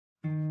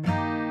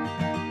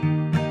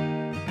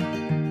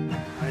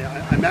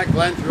I met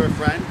Glenn through a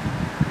friend,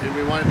 and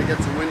we wanted to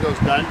get some windows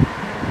done.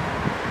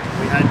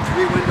 We had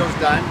 3 windows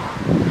done.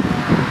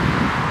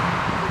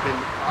 They've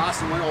been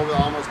awesome. Over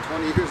almost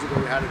 20 years ago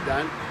we had it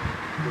done.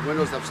 The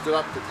windows have stood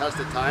up to test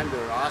of time.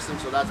 They're awesome,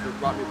 so that's what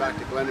brought me back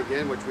to Glenn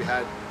again, which we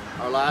had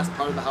our last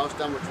part of the house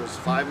done, which was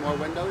 5 more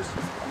windows.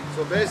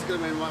 So basically,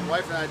 when my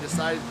wife and I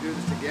decided to do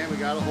this again, we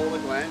got a hold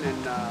of Glenn,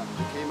 and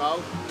we came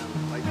out.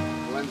 Like,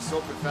 Glenn's so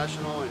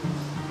professional, and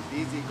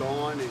he's easy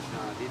going, and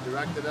he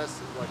directed us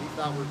what he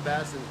thought was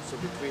best. And so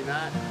between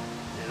that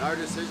and our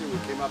decision, we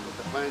came up with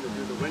the plan to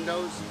do the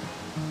windows.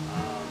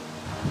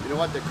 You know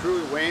what? The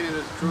crew, Wayne and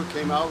his crew,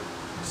 came out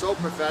so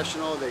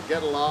professional. They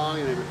get along,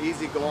 and they were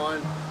easy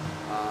going.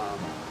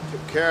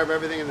 Took care of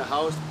everything in the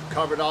house,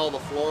 covered all the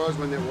floors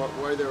when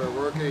where they were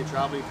working and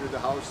traveling through the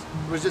house.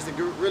 It was just a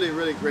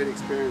really great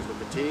experience with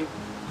the team,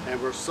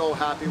 and we're so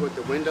happy with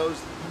the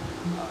windows.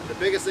 The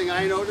biggest thing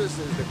I noticed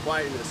is the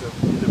quietness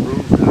in the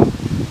rooms now.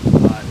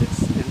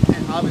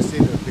 And obviously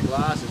the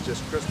glass is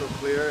just crystal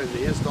clear, and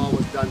the install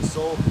was done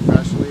so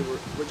professionally.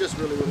 We're just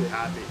really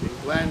happy.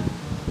 And Glenn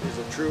is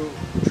a true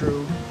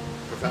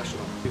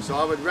professional. So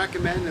I would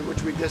recommend, and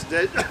which we just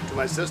did, to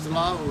my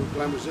sister-in-law, who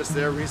Glenn was just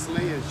there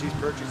recently, and she's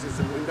purchasing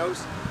some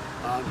windows.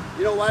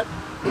 You know what?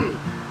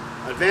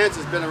 Advance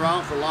has been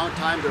around for a long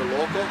time. They're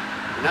local,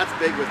 and that's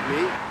big with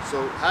me.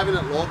 So having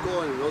it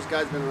local, and those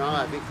guys have been around,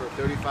 I think, for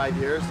 35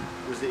 years,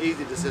 was the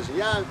easy decision.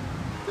 Yeah,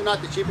 they're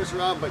not the cheapest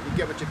around, but you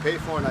get what you pay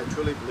for, and I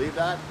truly believe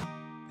that.